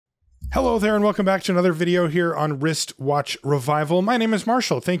Hello there and welcome back to another video here on Wristwatch Revival. My name is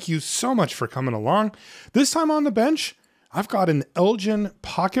Marshall. Thank you so much for coming along. This time on the bench, I've got an Elgin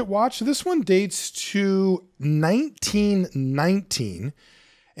pocket watch. This one dates to 1919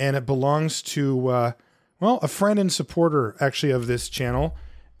 and it belongs to, well, a friend and supporter actually of this channel.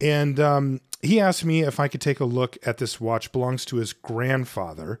 And he asked me if I could take a look at this watch. It belongs to his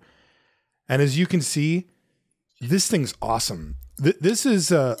grandfather. And as you can see, this thing's awesome. This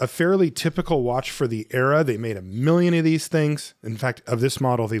is a fairly typical watch for the era. They made 1 million of these things. In fact, of this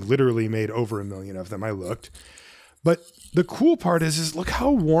model, they literally made over 1 million of them. I looked. But the cool part is look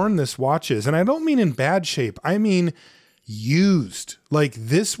how worn this watch is. And I don't mean in bad shape. I mean used. Like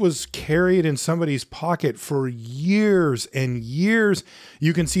this was carried in somebody's pocket for years and years.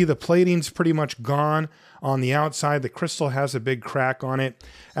 You can see the plating's pretty much gone. On the outside, the crystal has a big crack on it.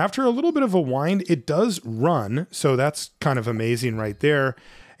 After a little bit of a wind, it does run. So that's kind of amazing right there.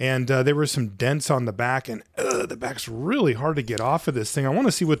 And there were some dents on the back, and the back's really hard to get off of this thing. I want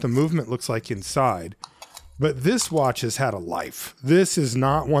to see what the movement looks like inside. But this watch has had a life. This is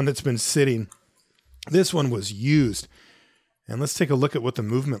not one that's been sitting. This one was used. And let's take a look at what the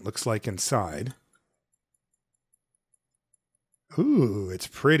movement looks like inside. Ooh, it's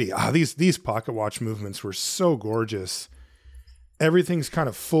pretty. Ah, these pocket watch movements were so gorgeous. Everything's kind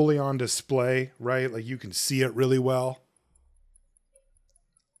of fully on display, right? Like you can see it really well.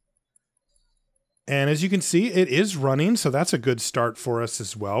 And as you can see, it is running, so that's a good start for us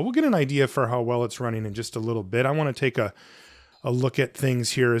as well. We'll get an idea for how well it's running in just a little bit. I want to take a look at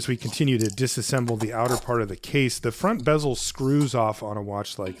things here as we continue to disassemble the outer part of the case. The front bezel screws off on a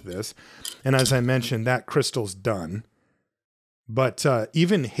watch like this. And as I mentioned, that crystal's done. But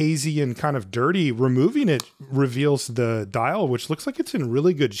even hazy and kind of dirty, removing it reveals the dial, which looks like it's in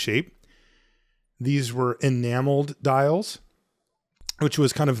really good shape. These were enameled dials, which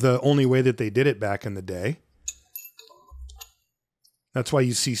was kind of the only way that they did it back in the day. That's why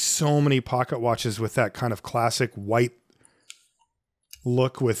you see so many pocket watches with that kind of classic white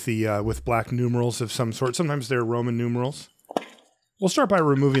look with the with black numerals of some sort. Sometimes they're Roman numerals. We'll start by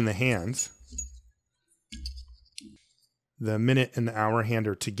removing the hands. The minute and the hour hand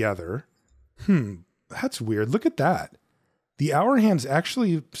are together. That's weird. Look at that. The hour hand's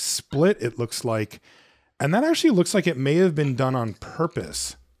actually split, it looks like. And that actually looks like it may have been done on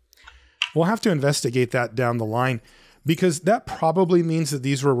purpose. We'll have to investigate that down the line because that probably means that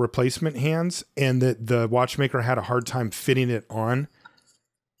these were replacement hands and that the watchmaker had a hard time fitting it on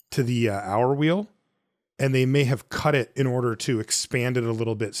to the hour wheel. And they may have cut it in order to expand it a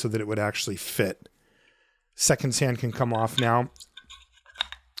little bit so that it would actually fit. Seconds hand can come off now.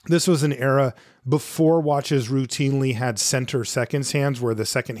 This was an era before watches routinely had center seconds hands where the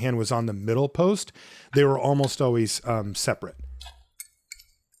second hand was on the middle post. They were almost always separate.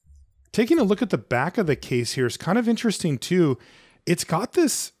 Taking a look at the back of the case here is kind of interesting too. It's got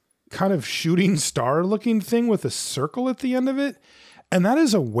this kind of shooting star looking thing with a circle at the end of it. And that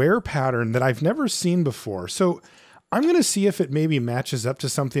is a wear pattern that I've never seen before. So I'm going to see if it maybe matches up to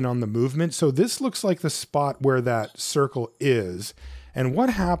something on the movement. So this looks like the spot where that circle is. And what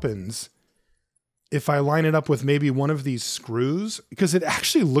happens if I line it up with maybe one of these screws? Because it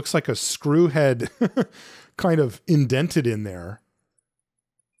actually looks like a screw head kind of indented in there.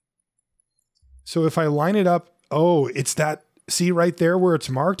 So if I line it up, oh, it's that, see right there where it's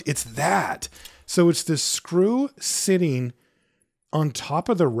marked? It's that. So it's this screw sitting on top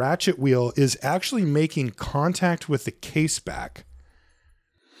of the ratchet wheel is actually making contact with the case back.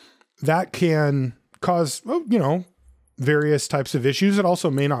 That can cause, well, you know, various types of issues. It also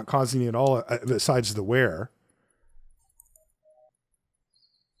may not cause any at all besides the wear.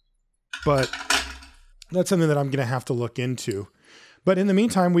 But that's something that I'm going to have to look into. But in the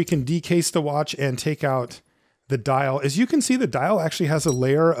meantime, we can decase the watch and take out the dial. As you can see, the dial actually has a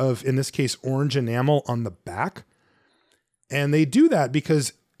layer of, in this case, orange enamel on the back. And they do that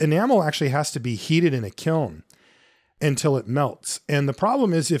because enamel actually has to be heated in a kiln until it melts. And the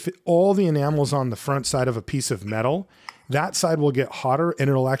problem is if all the enamel is on the front side of a piece of metal, that side will get hotter and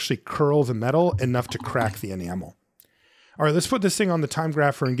it'll actually curl the metal enough to crack the enamel. All right, let's put this thing on the time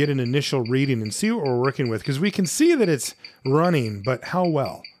grapher and get an initial reading and see what we're working with because we can see that it's running, but how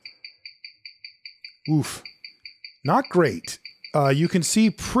well? Oof, not great. You can see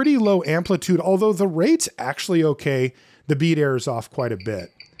pretty low amplitude, although the rate's actually okay. The beat error is off quite a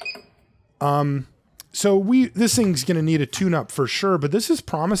bit. So this thing's going to need a tune-up for sure, but this is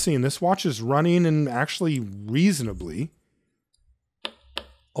promising. This watch is running and actually reasonably,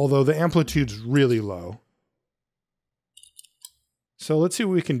 although the amplitude's really low. So let's see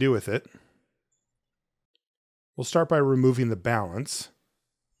what we can do with it. We'll start by removing the balance.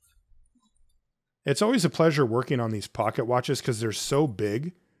 It's always a pleasure working on these pocket watches because they're so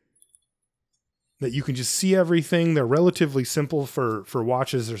big that you can just see everything. They're relatively simple for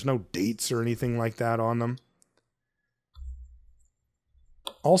watches. There's no dates or anything like that on them.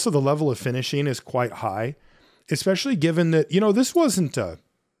 Also, the level of finishing is quite high, especially given that, you know, this wasn't a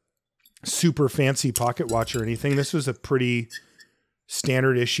super fancy pocket watch or anything. This was a pretty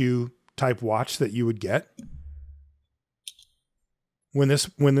standard issue type watch that you would get. When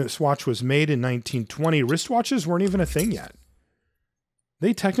this watch was made in 1920, wristwatches weren't even a thing yet.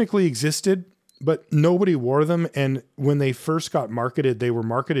 They technically existed, but nobody wore them. And when they first got marketed, they were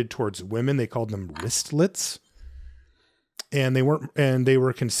marketed towards women. They called them wristlets. And they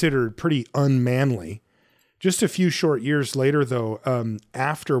were considered pretty unmanly. Just a few short years later, though,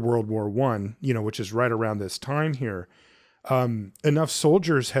 after World War I, you know, which is right around this time here, enough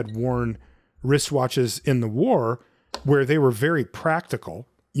soldiers had worn wristwatches in the war where they were very practical.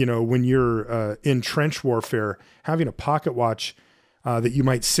 You know, when you're in trench warfare, having a pocket watch that you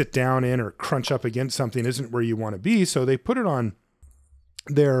might sit down in or crunch up against something isn't where you want to be. So they put it on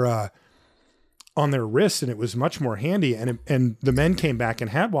their wrist, and it was much more handy. And the men came back and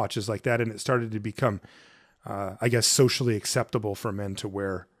had watches like that, and it started to become, I guess, socially acceptable for men to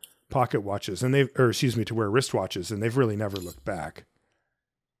wear pocket watches, and to wear wristwatches, and they've really never looked back.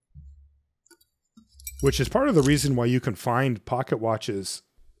 Which is part of the reason why you can find pocket watches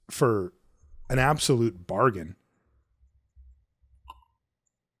for an absolute bargain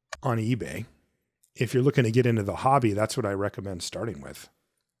on eBay. If you're looking to get into the hobby, that's what I recommend starting with.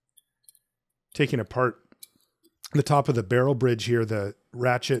 Taking apart the top of the barrel bridge here, the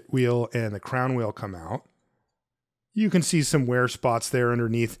ratchet wheel and the crown wheel come out. You can see some wear spots there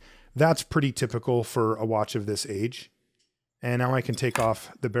underneath. That's pretty typical for a watch of this age. And now I can take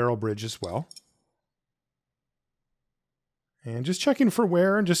off the barrel bridge as well. And just checking for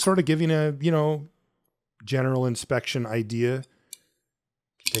wear and just sort of giving a, you know, general inspection idea.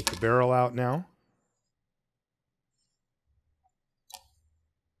 Take the barrel out now.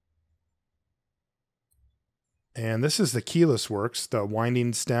 And this is the keyless works, the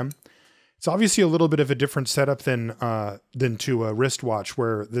winding stem. It's obviously a little bit of a different setup than to a wristwatch,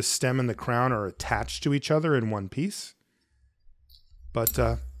 where the stem and the crown are attached to each other in one piece. But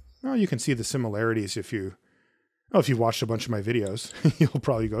well, you can see the similarities if you've watched a bunch of my videos. You'll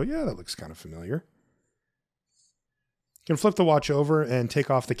probably go, yeah, that looks kind of familiar. You can flip the watch over and take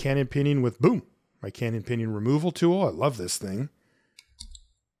off the cannon pinion with, boom, my cannon pinion removal tool. I love this thing.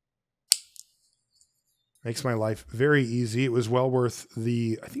 Makes my life very easy. It was well worth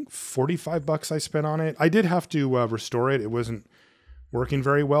the, I think, $45 I spent on it. I did have to restore it. It wasn't working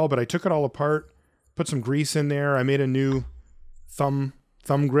very well, but I took it all apart, put some grease in there. I made a new thumb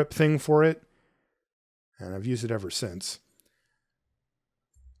grip thing for it, and I've used it ever since.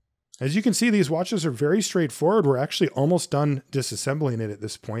 As you can see, these watches are very straightforward. We're actually almost done disassembling it at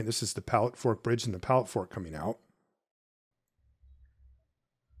this point. This is the pallet fork bridge and the pallet fork coming out.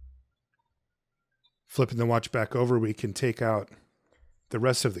 Flipping the watch back over, we can take out the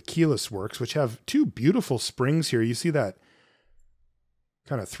rest of the keyless works, which have two beautiful springs here. You see that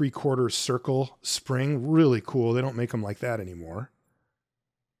kind of 3/4 circle spring? Really cool. They don't make them like that anymore.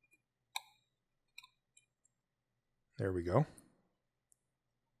 There we go.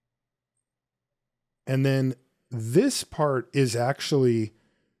 And then this part is actually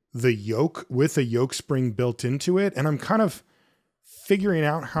the yoke with a yoke spring built into it. And I'm kind of figuring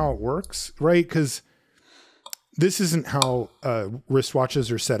out how it works, right? Because this isn't how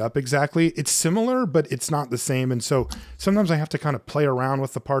wristwatches are set up exactly. It's similar, but it's not the same. And so sometimes I have to kind of play around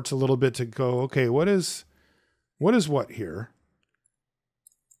with the parts a little bit to go, okay, what is what here?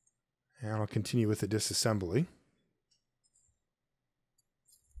 And I'll continue with the disassembly.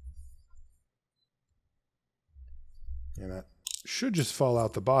 And that should just fall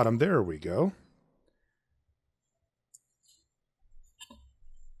out the bottom. There we go.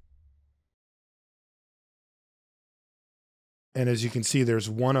 And as you can see, there's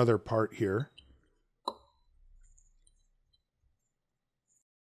one other part here.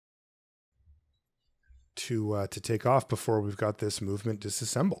 To take off before we've got this movement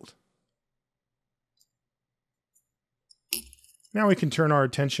disassembled. Now we can turn our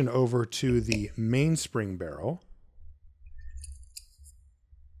attention over to the mainspring barrel.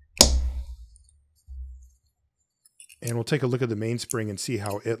 And we'll take a look at the mainspring and see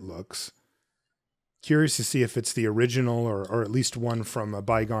how it looks. Curious to see if it's the original or at least one from a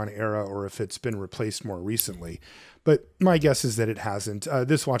bygone era, or if it's been replaced more recently. But my guess is that it hasn't.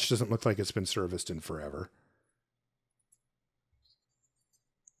 This watch doesn't look like it's been serviced in forever.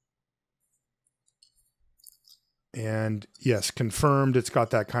 And yes, confirmed, it's got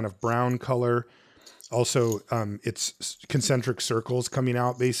that kind of brown color. Also, it's concentric circles coming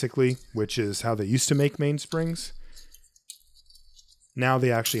out basically, which is how they used to make mainsprings. Now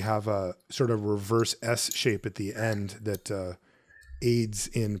they actually have a sort of reverse S shape at the end that aids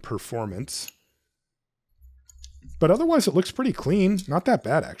in performance. But otherwise it looks pretty clean. Not that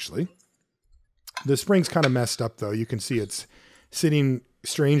bad, actually. The spring's kind of messed up, though. You can see it's sitting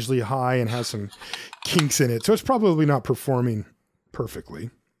strangely high and has some kinks in it. So it's probably not performing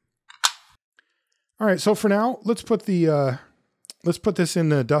perfectly. All right, so for now, let's put this in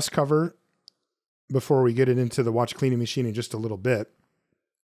the dust cover before we get it into the watch cleaning machine in just a little bit.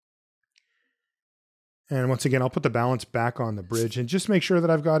 And once again, I'll put the balance back on the bridge and just make sure that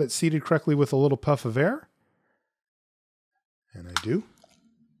I've got it seated correctly with a little puff of air. And I do.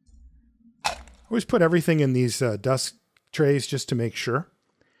 Always put everything in these dust trays just to make sure.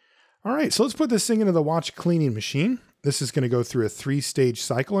 All right, so let's put this thing into the watch cleaning machine. This is going to go through a 3-stage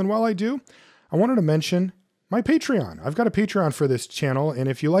cycle. And while I do, I wanted to mention my Patreon. I've got a Patreon for this channel. And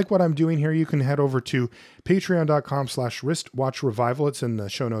if you like what I'm doing here, you can head over to patreon.com/wristwatchrevival. It's in the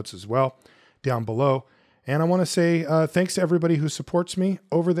show notes as well down below. And I want to say thanks to everybody who supports me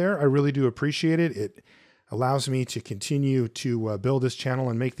over there. I really do appreciate it. It allows me to continue to build this channel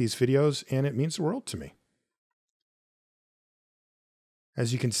and make these videos, and it means the world to me.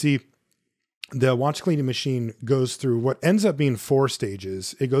 As you can see, the watch cleaning machine goes through what ends up being 4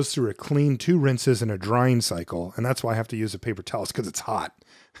 stages. It goes through a clean, 2 rinses, and a drying cycle, and that's why I have to use a paper towel, because it's hot.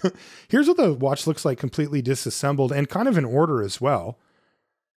 Here's what the watch looks like completely disassembled and kind of in order as well.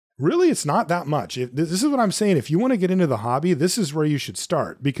 Really, it's not that much. This is what I'm saying. If you want to get into the hobby, this is where you should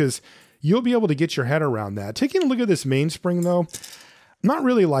start, because you'll be able to get your head around that. Taking a look at this mainspring, though, I'm not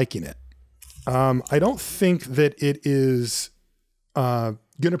really liking it. I don't think that it is going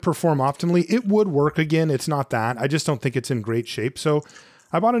to perform optimally. It would work again. It's not that. I just don't think it's in great shape. So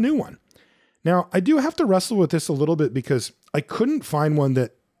I bought a new one. Now, I do have to wrestle with this a little bit because I couldn't find one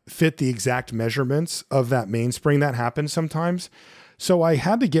that fit the exact measurements of that mainspring. That happens sometimes. So I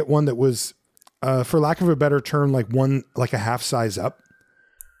had to get one that was, for lack of a better term, like a half size up.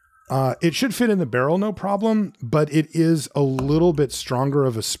 It should fit in the barrel, no problem, but it is a little bit stronger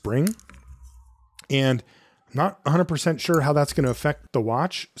of a spring. And I'm not 100% sure how that's going to affect the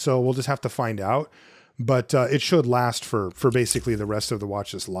watch, so we'll just have to find out. But it should last for basically the rest of the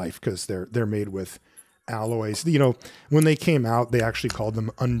watch's life, because they're made with alloys. You know, when they came out, they actually called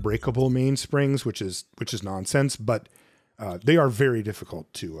them unbreakable mainsprings, which is nonsense, but they are very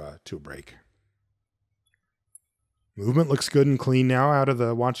difficult to break. Movement looks good and clean now out of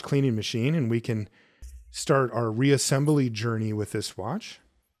the watch cleaning machine, and we can start our reassembly journey with this watch.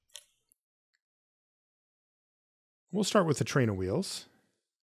 We'll start with the train of wheels.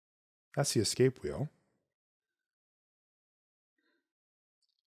 That's the escape wheel.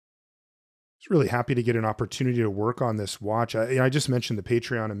 I was really happy to get an opportunity to work on this watch. I just mentioned the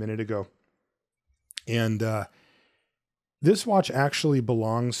Patreon a minute ago. And this watch actually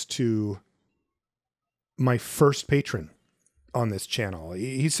belongs to my first patron on this channel.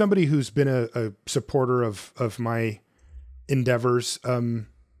 He's somebody who's been a supporter of my endeavors in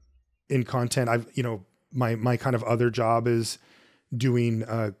content. My kind of other job is doing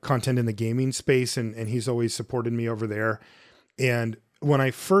content in the gaming space, and he's always supported me over there. And when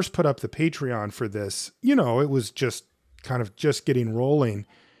I first put up the Patreon for this, it was just kind of just getting rolling.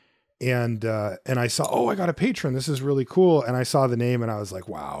 And I saw, oh, I got a patron. This is really cool. And I saw the name and I was like,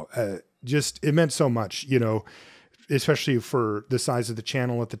 wow, it meant so much, especially for the size of the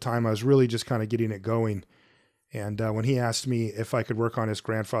channel at the time. I was really just kind of getting it going. And when he asked me if I could work on his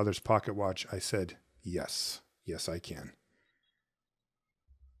grandfather's pocket watch, I said, yes, I can.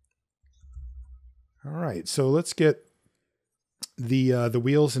 All right, so let's get the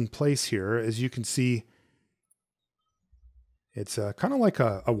wheels in place here. As you can see, it's kind of like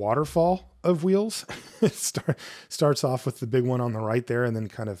a waterfall of wheels. It starts off with the big one on the right there, and then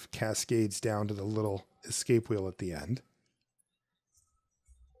kind of cascades down to the little escape wheel at the end.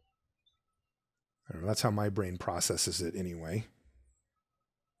 I don't know, that's how my brain processes it anyway.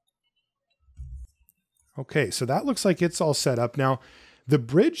 Okay, so that looks like it's all set up. Now, the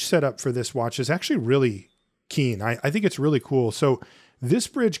bridge setup for this watch is actually really keen. I think it's really cool. So this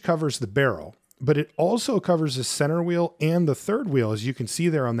bridge covers the barrel, but it also covers the center wheel and the third wheel, as you can see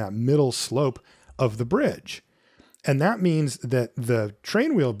there on that middle slope of the bridge. And that means that the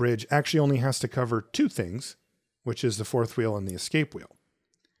train wheel bridge actually only has to cover 2 things, which is the fourth wheel and the escape wheel.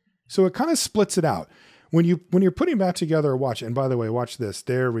 So it kind of splits it out. When you're putting back together a watch, and by the way, watch this.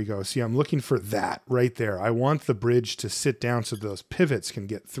 There we go. See, I'm looking for that right there. I want the bridge to sit down so those pivots can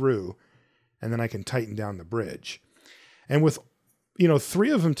get through, and then I can tighten down the bridge. And with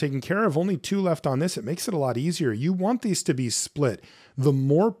 3 of them taken care of, only 2 left on this, it makes it a lot easier. You want these to be split. The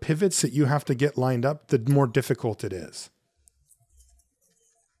more pivots that you have to get lined up, the more difficult it is.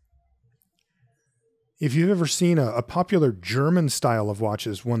 If you've ever seen a popular German style of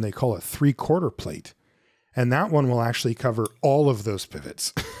watches, one they call a 3/4 plate, and that one will actually cover all of those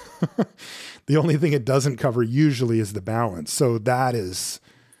pivots. The only thing it doesn't cover usually is the balance. So that's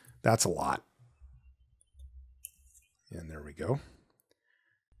a lot. And there we go.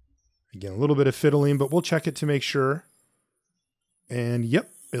 Again, a little bit of fiddling, but we'll check it to make sure. And yep,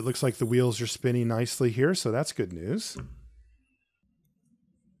 it looks like the wheels are spinning nicely here. So that's good news.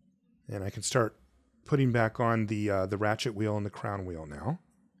 And I can start putting back on the ratchet wheel and the crown wheel now.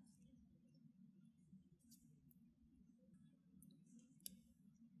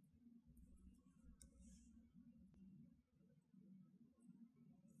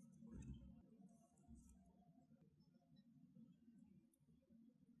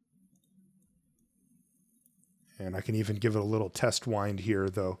 And I can even give it a little test wind here,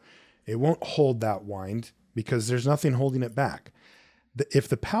 though it won't hold that wind because there's nothing holding it back. If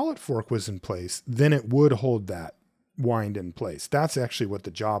the pallet fork was in place, then it would hold that wind in place. That's actually what the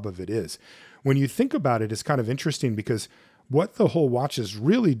job of it is. When you think about it, it's kind of interesting because what the whole watch is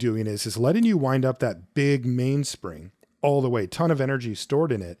really doing is letting you wind up that big mainspring all the way, ton of energy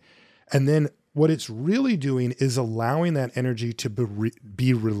stored in it. And then what it's really doing is allowing that energy to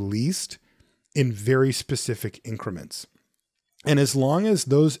be released in very specific increments. And as long as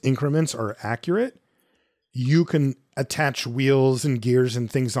those increments are accurate, you can attach wheels and gears and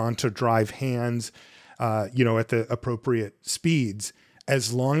things on to drive hands, at the appropriate speeds,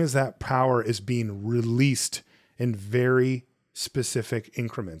 as long as that power is being released in very specific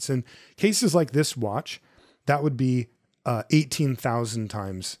increments. In cases like this watch, that would be 18,000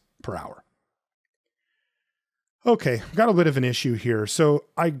 times per hour. Okay, got a bit of an issue here. So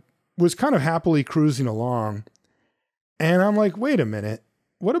I was kind of happily cruising along, and I'm like, wait a minute,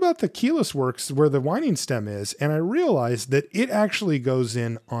 what about the keyless works where the winding stem is? And I realized that it actually goes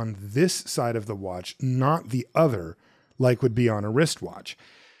in on this side of the watch, not the other, like would be on a wristwatch.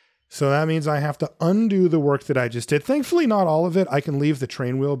 So that means I have to undo the work that I just did. Thankfully, not all of it. I can leave the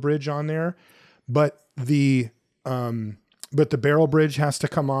train wheel bridge on there, but the barrel bridge has to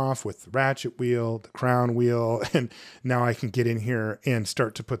come off with the ratchet wheel, the crown wheel, and now I can get in here and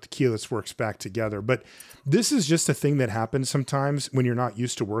start to put the keyless works back together. But this is just a thing that happens sometimes when you're not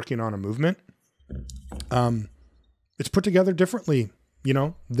used to working on a movement. It's put together differently,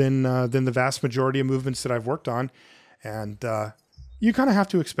 than the vast majority of movements that I've worked on. And you kind of have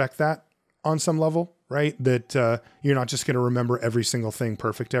to expect that on some level, right? That you're not just going to remember every single thing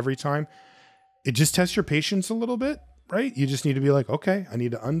perfect every time. It just tests your patience a little bit. Right? You just need to be like, okay, I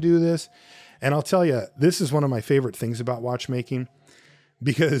need to undo this. And I'll tell you, this is one of my favorite things about watchmaking,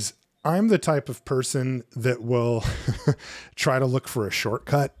 because I'm the type of person that will try to look for a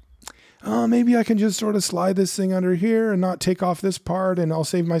shortcut. Oh, maybe I can just sort of slide this thing under here and not take off this part, and I'll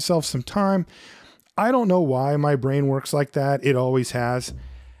save myself some time. I don't know why my brain works like that. It always has.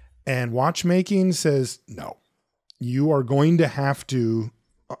 And watchmaking says, no, you are going to have to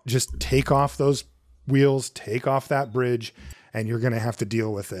just take off those wheels, take off that bridge, and you're going to have to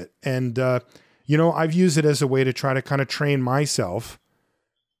deal with it. And, I've used it as a way to try to kind of train myself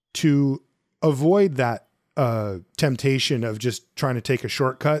to avoid that temptation of just trying to take a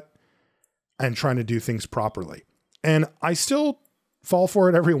shortcut and trying to do things properly. And I still fall for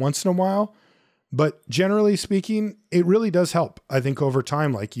it every once in a while, but generally speaking, it really does help. I think over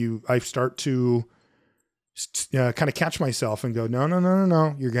time, I start to kind of catch myself and go,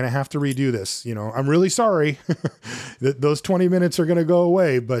 no, you're going to have to redo this. I'm really sorry that those 20 minutes are going to go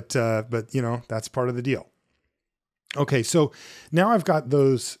away, but that's part of the deal. Okay. So now I've got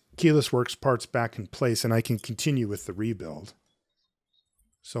those keyless works parts back in place, and I can continue with the rebuild.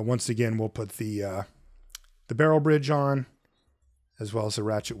 So once again, we'll put the barrel bridge on, as well as the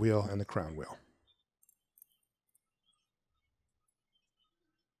ratchet wheel and the crown wheel.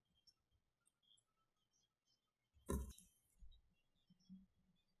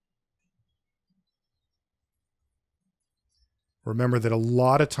 Remember that a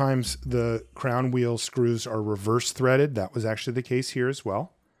lot of times the crown wheel screws are reverse threaded. That was actually the case here as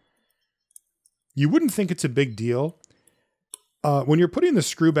well. You wouldn't think it's a big deal. When you're putting the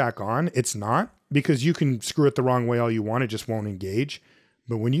screw back on, it's not, because you can screw it the wrong way all you want. It just won't engage.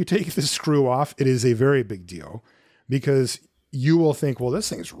 But when you take the screw off, it is a very big deal, because you will think, well, this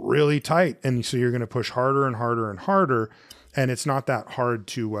thing's really tight. And so you're going to push harder and harder and harder. And it's not that hard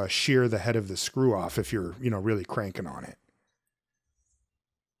to shear the head of the screw off if you're, really cranking on it.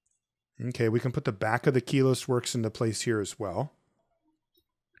 Okay, we can put the back of the keyless works into place here as well.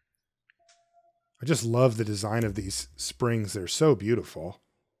 I just love the design of these springs. They're so beautiful.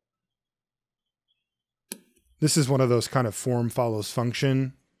 This is one of those kind of form follows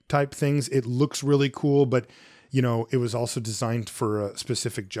function type things. It looks really cool, but you know, it was also designed for a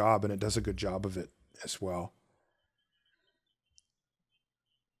specific job, and it does a good job of it as well.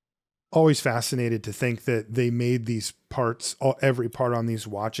 Always fascinated to think that they made these parts, every part on these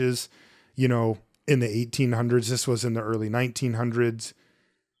watches, you know, in the 1800s. This was in the early 1900s.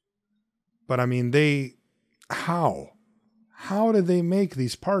 But I mean, how did they make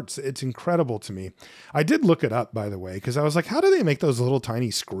these parts? It's incredible to me. I did look it up, by the way, because I was like, how do they make those little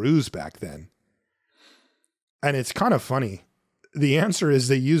tiny screws back then? And it's kind of funny. The answer is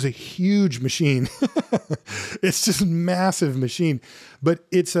they use a huge machine. It's just a massive machine, but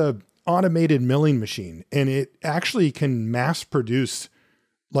it's a automated milling machine, and it actually can mass produce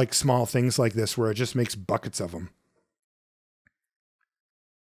like small things like this where it just makes buckets of them.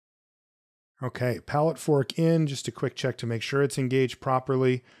 Okay, pallet fork in, just a quick check to make sure it's engaged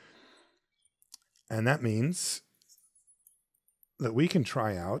properly. And that means that we can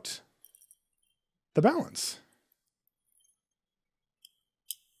try out the balance.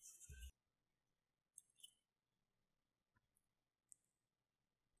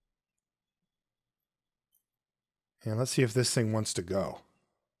 And let's see if this thing wants to go.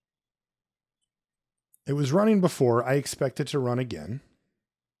 It was running before. I expect it to run again.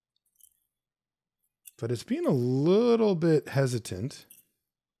 But it's being a little bit hesitant.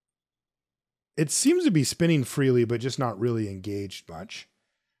 It seems to be spinning freely, but just not really engaged much.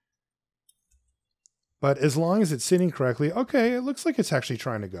 But as long as it's sitting correctly, okay, it looks like it's actually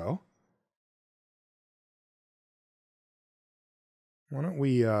trying to go. Why don't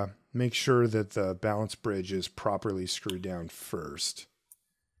we make sure that the balance bridge is properly screwed down first.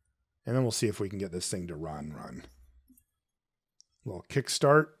 And then we'll see if we can get this thing to run. A little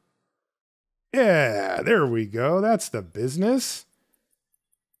kickstart. Yeah, there we go. That's the business.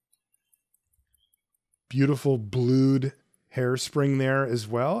 Beautiful blued hairspring there as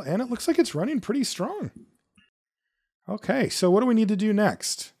well. And it looks like it's running pretty strong. Okay, so what do we need to do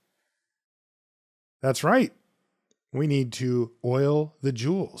next? That's right. We need to oil the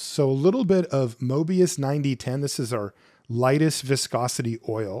jewels. So a little bit of Mobius 9010. This is our lightest viscosity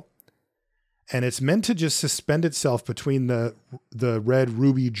oil. And it's meant to just suspend itself between the red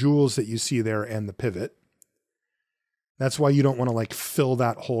ruby jewels that you see there and the pivot. That's why you don't want to like fill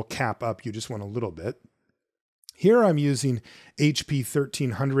that whole cap up. You just want a little bit. Here I'm using HP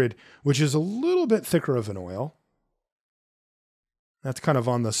 1300, which is a little bit thicker of an oil. That's kind of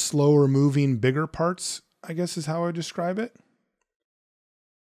on the slower moving, bigger parts, I guess is how I describe it.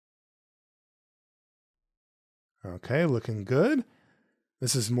 Okay, looking good.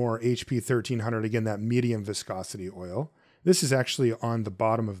 This is more HP 1300, again, that medium viscosity oil. This is actually on the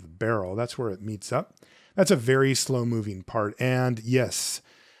bottom of the barrel. That's where it meets up. That's a very slow moving part. And yes,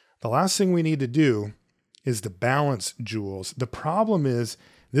 the last thing we need to do is the balance jewels. The problem is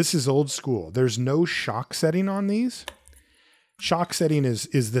this is old school. There's no shock setting on these. Shock setting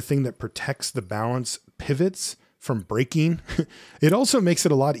is the thing that protects the balance pivots from breaking. It also makes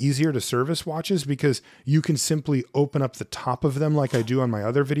it a lot easier to service watches because you can simply open up the top of them like I do on my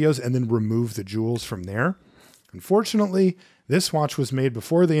other videos and then remove the jewels from there. Unfortunately, this watch was made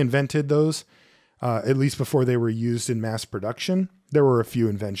before they invented those, at least before they were used in mass production. There were a few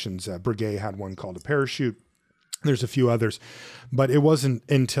inventions. Breguet had one called a parachute. There's a few others, but it wasn't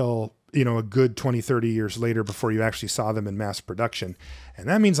until, you know, a good 20, 30 years later before you actually saw them in mass production. And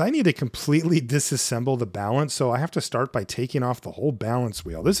that means I need to completely disassemble the balance. So I have to start by taking off the whole balance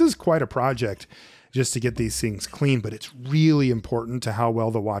wheel. This is quite a project just to get these things clean, but it's really important to how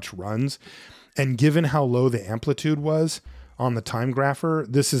well the watch runs. And given how low the amplitude was on the time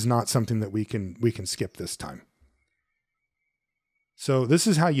grapher, this is not something that we can skip this time. So this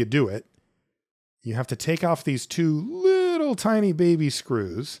is how you do it. You have to take off these two little tiny baby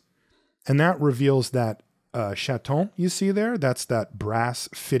screws, and that reveals that chaton you see there. That's that brass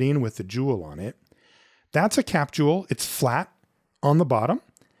fitting with the jewel on it. That's a cap jewel. It's flat on the bottom.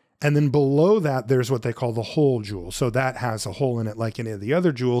 And then below that, there's what they call the hole jewel. So that has a hole in it like any of the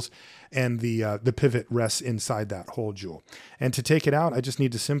other jewels, and the pivot rests inside that hole jewel. And to take it out, I just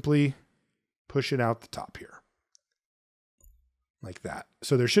need to simply push it out the top here. Like that.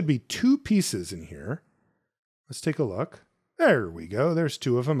 So there should be two pieces in here. Let's take a look. There we go. There's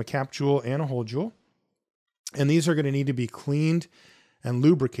two of them, a cap jewel and a hole jewel. And these are going to need to be cleaned and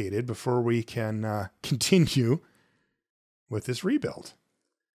lubricated before we can continue with this rebuild.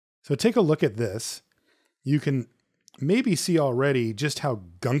 So take a look at this. You can maybe see already just how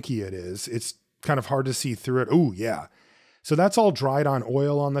gunky it is. It's kind of hard to see through it. Oh, yeah. So that's all dried on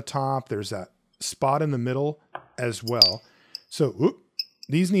oil on the top. There's that spot in the middle as well. So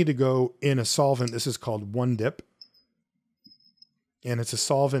these need to go in a solvent. This is called 1-dip. And it's a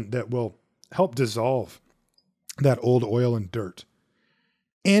solvent that will help dissolve that old oil and dirt.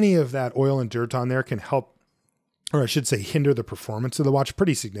 Any of that oil and dirt on there can help, or I should say hinder the performance of the watch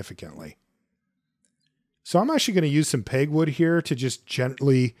pretty significantly. So I'm actually going to use some pegwood here to just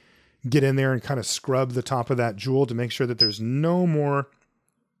gently get in there and kind of scrub the top of that jewel to make sure that there's no more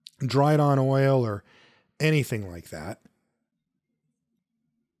dried on oil or anything like that.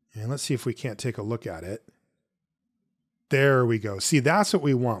 And let's see if we can't take a look at it. There we go. See, that's what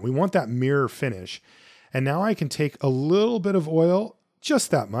we want. We want that mirror finish. And now I can take a little bit of oil,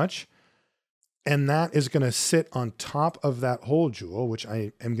 just that much, and that is going to sit on top of that whole jewel, which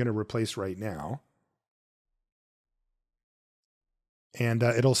I am going to replace right now. And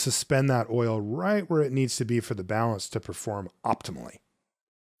it'll suspend that oil right where it needs to be for the balance to perform optimally.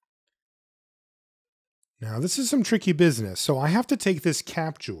 Now, this is some tricky business. So I have to take this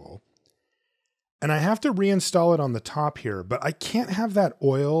cap jewel and I have to reinstall it on the top here, but I can't have that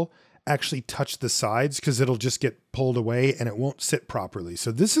oil actually touch the sides because it'll just get pulled away and it won't sit properly.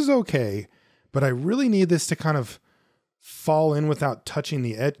 So this is okay, but I really need this to kind of fall in without touching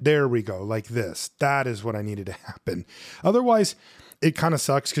the edge. There we go, like this. That is what I needed to happen. Otherwise, it kind of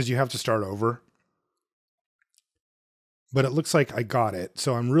sucks because you have to start over. But it looks like I got it,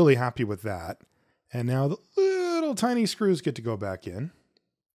 so I'm really happy with that. And now the little tiny screws get to go back in.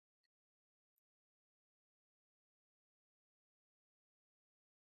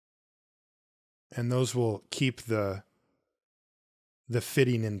 And those will keep the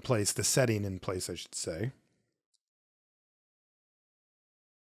fitting in place, the setting in place, I should say.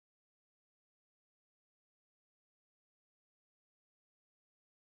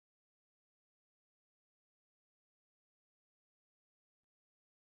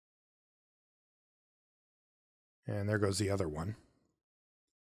 And there goes the other one.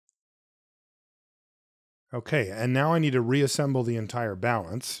 Okay, and now I need to reassemble the entire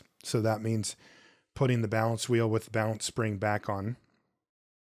balance. So that means putting the balance wheel with the balance spring back on.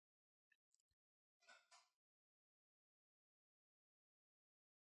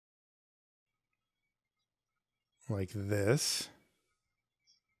 Like this.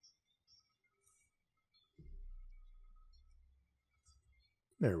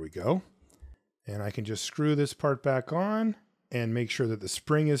 There we go. And I can just screw this part back on and make sure that the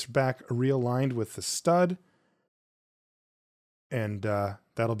spring is back realigned with the stud. And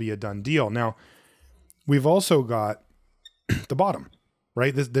that'll be a done deal. Now, we've also got the bottom,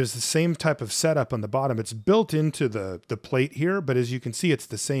 right? There's the same type of setup on the bottom. It's built into the plate here, but as you can see, it's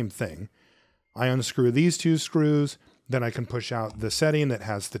the same thing. I unscrew these two screws, then I can push out the setting that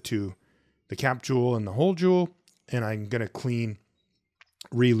has the cap jewel and the hole jewel, and I'm going to clean,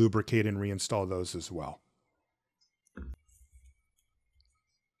 re-lubricate, and reinstall those as well.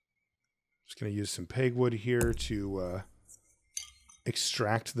 Just going to use some pegwood here to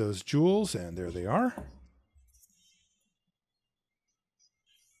extract those jewels, and there they are.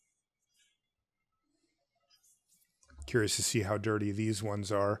 Curious to see how dirty these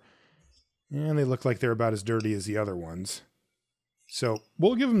ones are. And they look like they're about as dirty as the other ones. So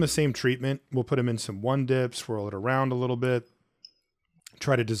we'll give them the same treatment. We'll put them in some 1-dip, swirl it around a little bit.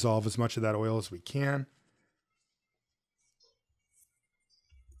 Try to dissolve as much of that oil as we can.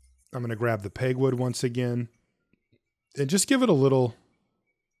 I'm going to grab the pegwood once again. And just give it a little,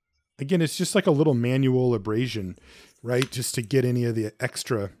 again, it's just like a little manual abrasion, right? Just to get any of the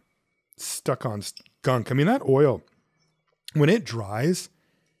extra stuck on gunk. I mean, that oil, when it dries,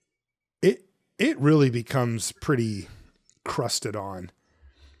 it really becomes pretty crusted on.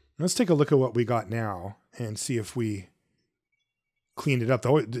 Let's take a look at what we got now and see if we cleaned it up.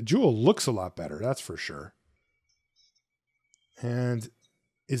 The jewel looks a lot better, that's for sure. And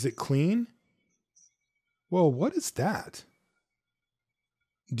is it clean? Whoa, what is that?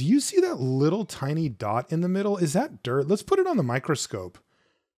 Do you see that little tiny dot in the middle? Is that dirt? Let's put it on the microscope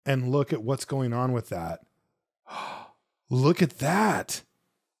and look at what's going on with that. Look at that.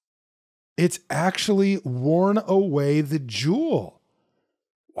 It's actually worn away the jewel.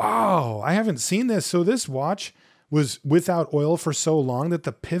 Wow, I haven't seen this. So this watch was without oil for so long that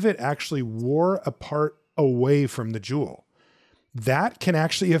the pivot actually wore apart away from the jewel. That can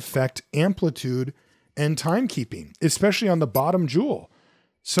actually affect amplitude and timekeeping, especially on the bottom jewel.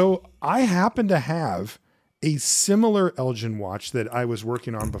 So I happen to have a similar Elgin watch that I was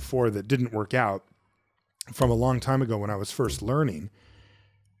working on before that didn't work out from a long time ago when I was first learning.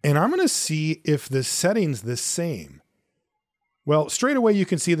 And I'm going to see if the setting's the same. Well, straight away you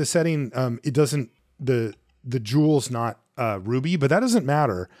can see the setting, it doesn't, the the jewel's not ruby, but that doesn't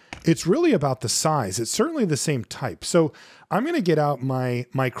matter. It's really about the size. It's certainly the same type. So I'm going to get out my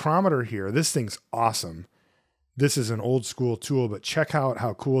micrometer here. This thing's awesome. This is an old school tool, but check out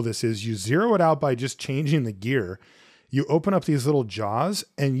how cool this is. You zero it out by just changing the gear. You open up these little jaws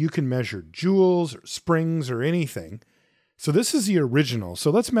and you can measure jewels or springs or anything. So this is the original. So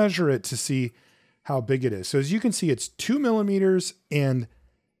let's measure it to see how big it is. So as you can see, it's 2 millimeters and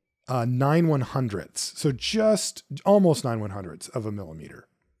 9/100ths. So just almost 9/100ths of a millimeter.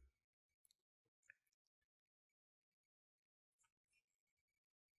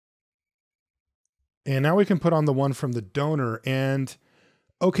 And now we can put on the one from the donor and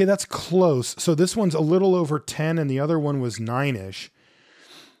okay, that's close. So this one's a little over 10 and the other one was 9-ish.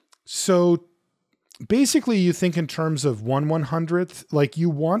 So basically you think in terms of 1/100th, like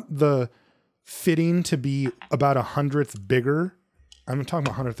you want the fitting to be about 100th bigger. I'm talking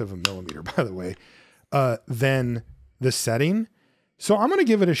about 100th of a millimeter, by the way, than the setting. So I'm going to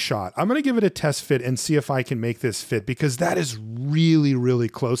give it a shot. I'm going to give it a test fit and see if I can make this fit because that is really, really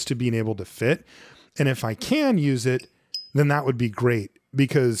close to being able to fit. And if I can use it, then that would be great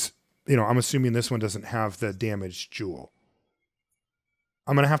because, you know, I'm assuming this one doesn't have the damaged jewel.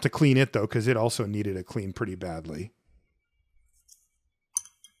 I'm going to have to clean it though, because it also needed a clean pretty badly.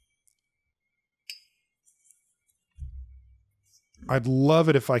 I'd love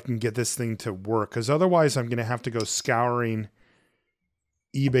it if I can get this thing to work because otherwise I'm going to have to go scouring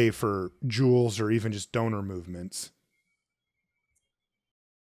eBay for jewels or even just donor movements.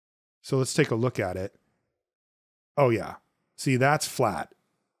 So let's take a look at it. Oh yeah. See, that's flat.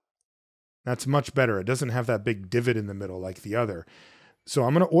 That's much better. It doesn't have that big divot in the middle like the other. So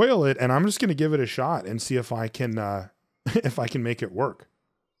I'm going to oil it and I'm just going to give it a shot and see if I can make it work.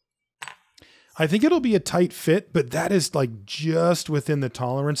 I think it'll be a tight fit, but that is like just within the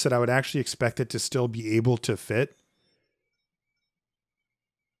tolerance that I would actually expect it to still be able to fit.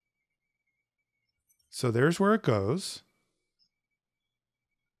 So there's where it goes.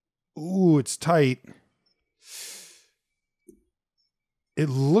 Ooh, it's tight. It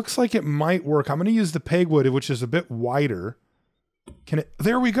looks like it might work. I'm going to use the pegwood, which is a bit wider. Can it?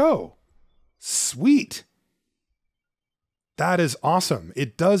 There we go. Sweet. That is awesome.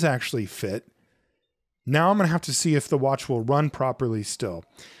 It does actually fit. Now I'm going to have to see if the watch will run properly still,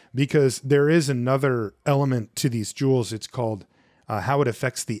 because there is another element to these jewels. It's called how it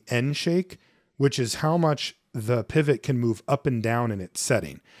affects the end shake, which is how much the pivot can move up and down in its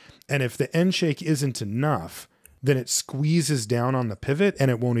setting. And if the end shake isn't enough, then it squeezes down on the pivot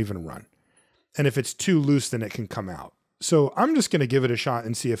and it won't even run. And if it's too loose, then it can come out. So I'm just going to give it a shot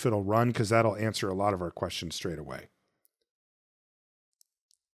and see if it'll run, because that'll answer a lot of our questions straight away.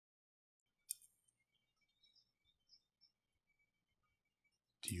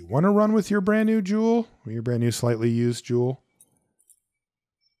 Do you want to run with your brand new jewel? Or your brand new slightly used jewel?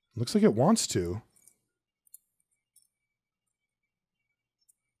 Looks like it wants to.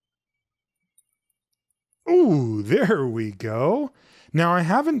 Ooh, there we go. Now I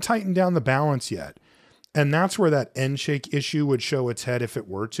haven't tightened down the balance yet. And that's where that end shake issue would show its head if it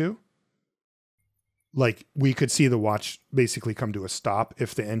were to. Like we could see the watch basically come to a stop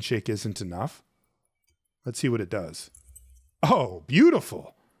if the end shake isn't enough. Let's see what it does. Oh,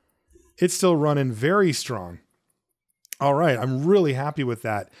 beautiful. It's still running very strong. All right, I'm really happy with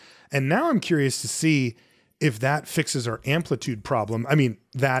that. And now I'm curious to see if that fixes our amplitude problem. I mean,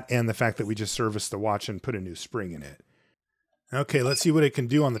 that and the fact that we just serviced the watch and put a new spring in it. Okay, let's see what it can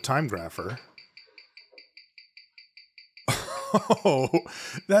do on the time grapher. Oh,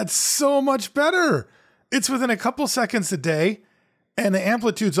 that's so much better. It's within a couple seconds a day, and the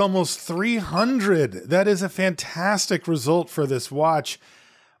amplitude's almost 300. That is a fantastic result for this watch.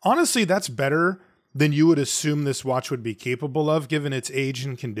 Honestly, that's better than you would assume this watch would be capable of, given its age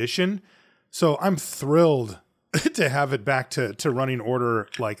and condition. So I'm thrilled to have it back to running order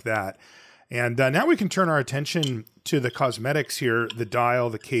like that. And now we can turn our attention to the cosmetics here, the dial,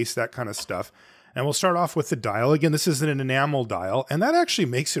 the case, that kind of stuff. And we'll start off with the dial. Again, this is an enamel dial, and that actually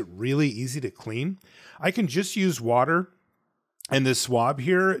makes it really easy to clean. I can just use water and this swab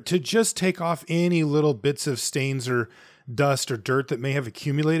here to just take off any little bits of stains or dust or dirt that may have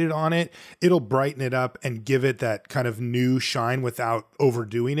accumulated on it. It'll brighten it up and give it that kind of new shine without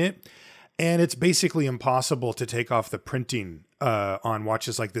overdoing it. And it's basically impossible to take off the printing on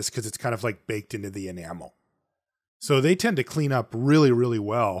watches like this because it's kind of like baked into the enamel. So they tend to clean up really, really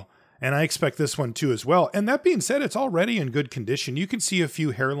well. And I expect this one too as well. And that being said, it's already in good condition. You can see a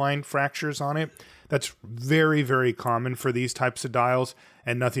few hairline fractures on it. That's very, very common for these types of dials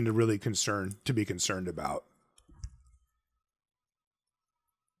and nothing to really be concerned about.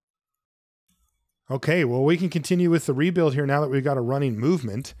 Okay, well, we can continue with the rebuild here now that we've got a running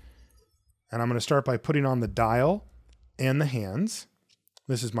movement. And I'm going to start by putting on the dial and the hands.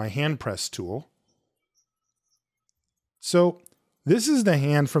 This is my hand press tool. So this is the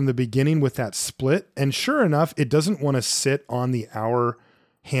hand from the beginning with that split. And sure enough, it doesn't want to sit on the hour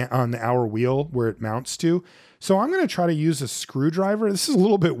wheel where it mounts to. So I'm going to try to use a screwdriver. This is a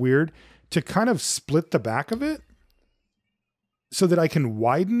little bit weird, to kind of split the back of it so that I can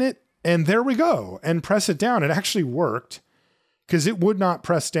widen it. And there we go. And press it down. It actually worked, because it would not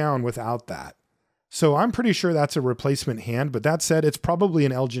press down without that. So I'm pretty sure that's a replacement hand, but that said, it's probably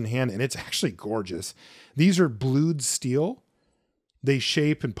an Elgin hand, and it's actually gorgeous. These are blued steel. They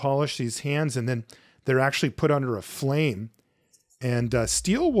shape and polish these hands, and then they're actually put under a flame. And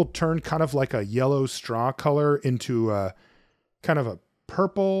steel will turn kind of like a yellow straw color into kind of a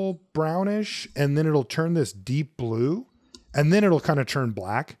purple brownish, and then it'll turn this deep blue, and then it'll kind of turn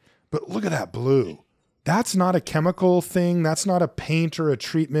black. But look at that blue. That's not a chemical thing. That's not a paint or a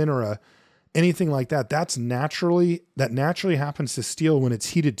treatment or anything like that. That naturally happens to steel when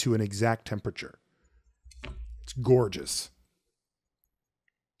it's heated to an exact temperature. It's gorgeous.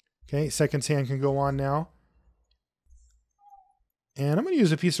 Okay, second hand can go on now. And I'm going to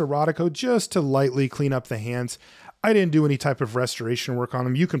use a piece of Rodico just to lightly clean up the hands. I didn't do any type of restoration work on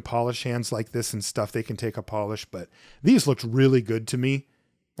them. You can polish hands like this and stuff. They can take a polish, but these looked really good to me.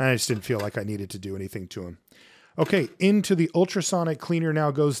 I just didn't feel like I needed to do anything to them. Okay, into the ultrasonic cleaner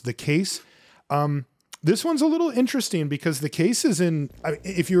now goes the case. This one's a little interesting because the case is in,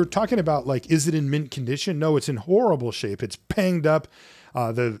 if you're talking about like, is it in mint condition? No, it's in horrible shape. It's banged up.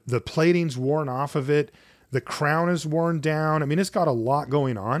 The plating's worn off of it. The crown is worn down. I mean, it's got a lot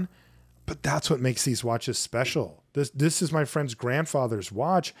going on, but that's what makes these watches special. This is my friend's grandfather's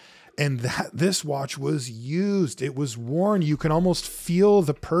watch, and this watch was used. It was worn. You can almost feel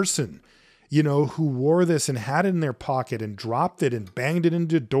the person, you know, who wore this and had it in their pocket and dropped it and banged it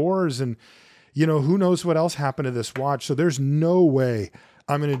into doors, and, you know, who knows what else happened to this watch. So there's no way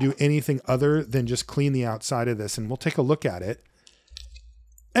I'm going to do anything other than just clean the outside of this, and we'll take a look at it.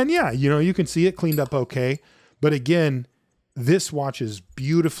 And yeah, you know, you can see it cleaned up okay. But again, this watch is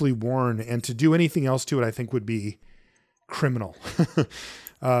beautifully worn, and to do anything else to it, I think would be criminal.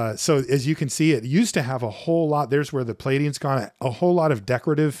 So as you can see, it used to have a whole lot. There's where the plating's gone, a whole lot of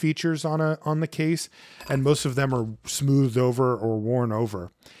decorative features on the case, and most of them are smoothed over or worn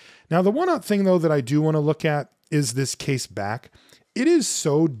over. Now, the one thing though that I do want to look at is this case back. It is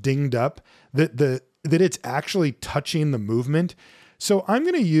so dinged up that it's actually touching the movement. So I'm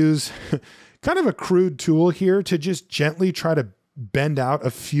going to use kind of a crude tool here to just gently try to bend out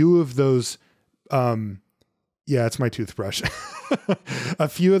a few of those. Yeah, it's my toothbrush. A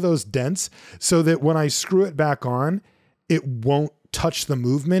few of those dents so that when I screw it back on, it won't touch the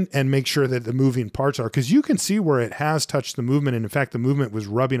movement, and make sure that the moving parts are, because you can see where it has touched the movement. And in fact, the movement was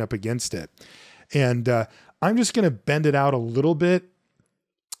rubbing up against it. And I'm just going to bend it out a little bit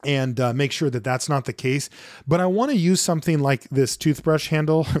and make sure that that's not the case. But I want to use something like this toothbrush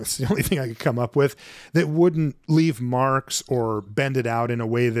handle. It's the only thing I could come up with that wouldn't leave marks or bend it out in a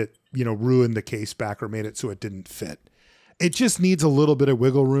way that, you know, ruined the case back or made it so it didn't fit. It just needs a little bit of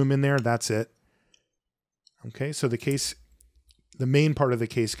wiggle room in there. That's it. Okay, so the main part of the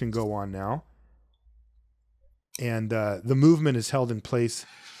case can go on now. And the movement is held in place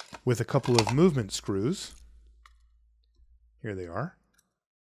with a couple of movement screws. Here they are.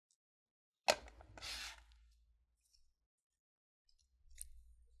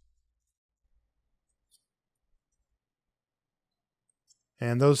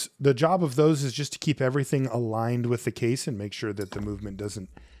 And the job of those is just to keep everything aligned with the case and make sure that the movement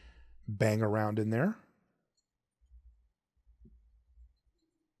doesn't bang around in there.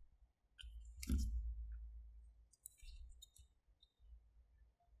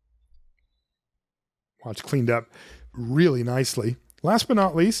 Watch cleaned up really nicely. Last but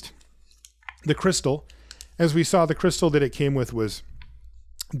not least, the crystal. As we saw, the crystal that it came with was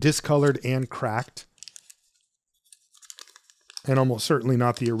discolored and cracked, and almost certainly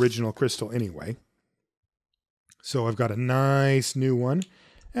not the original crystal anyway. So I've got a nice new one,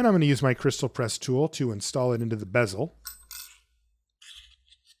 and I'm going to use my crystal press tool to install it into the bezel.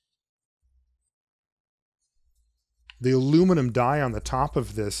 The aluminum die on the top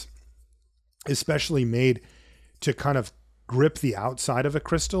of this is specially made to kind of grip the outside of a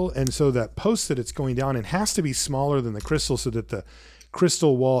crystal, and so that post that it's going down, it has to be smaller than the crystal so that the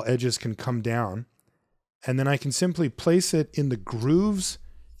crystal wall edges can come down. And then I can simply place it in the grooves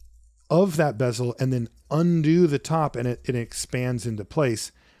of that bezel and then undo the top, and it expands into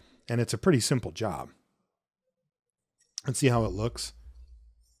place. And it's a pretty simple job. Let's see how it looks.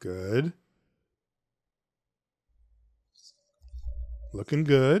 Good. Looking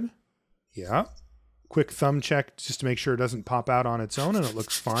good. Yeah. Quick thumb check just to make sure it doesn't pop out on its own, and it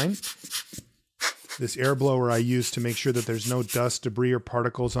looks fine. This air blower I use to make sure that there's no dust, debris, or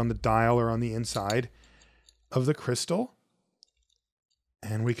particles on the dial or on the inside of the crystal.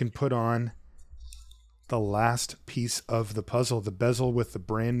 And we can put on the last piece of the puzzle, the bezel with the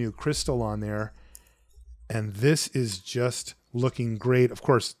brand new crystal on there. And this is just looking great. Of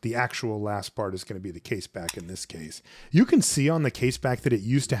course, the actual last part is going to be the case back in this case. You can see on the case back that it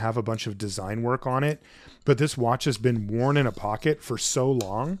used to have a bunch of design work on it, but this watch has been worn in a pocket for so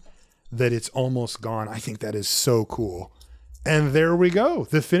long that it's almost gone. I think that is so cool. And there we go.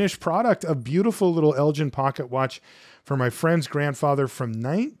 The finished product, a beautiful little Elgin pocket watch for my friend's grandfather from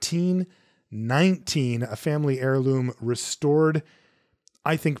 1919, a family heirloom restored,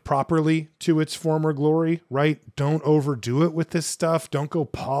 I think, properly to its former glory, right? Don't overdo it with this stuff. Don't go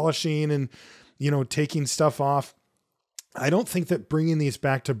polishing and, taking stuff off. I don't think that bringing these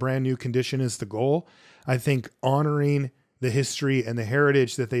back to brand new condition is the goal. I think honoring the history and the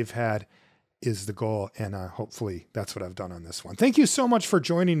heritage that they've had is the goal. And hopefully that's what I've done on this one. Thank you so much for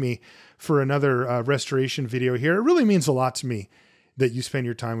joining me for another restoration video here. It really means a lot to me that you spend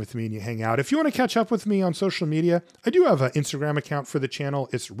your time with me and you hang out. If you want to catch up with me on social media, I do have an Instagram account for the channel.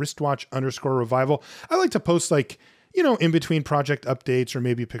 It's wristwatch_revival. I like to post in between project updates or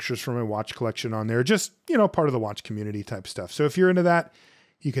maybe pictures from my watch collection on there. Just, part of the watch community type stuff. So if you're into that,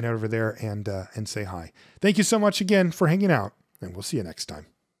 you can head over there and say hi. Thank you so much again for hanging out, and we'll see you next time.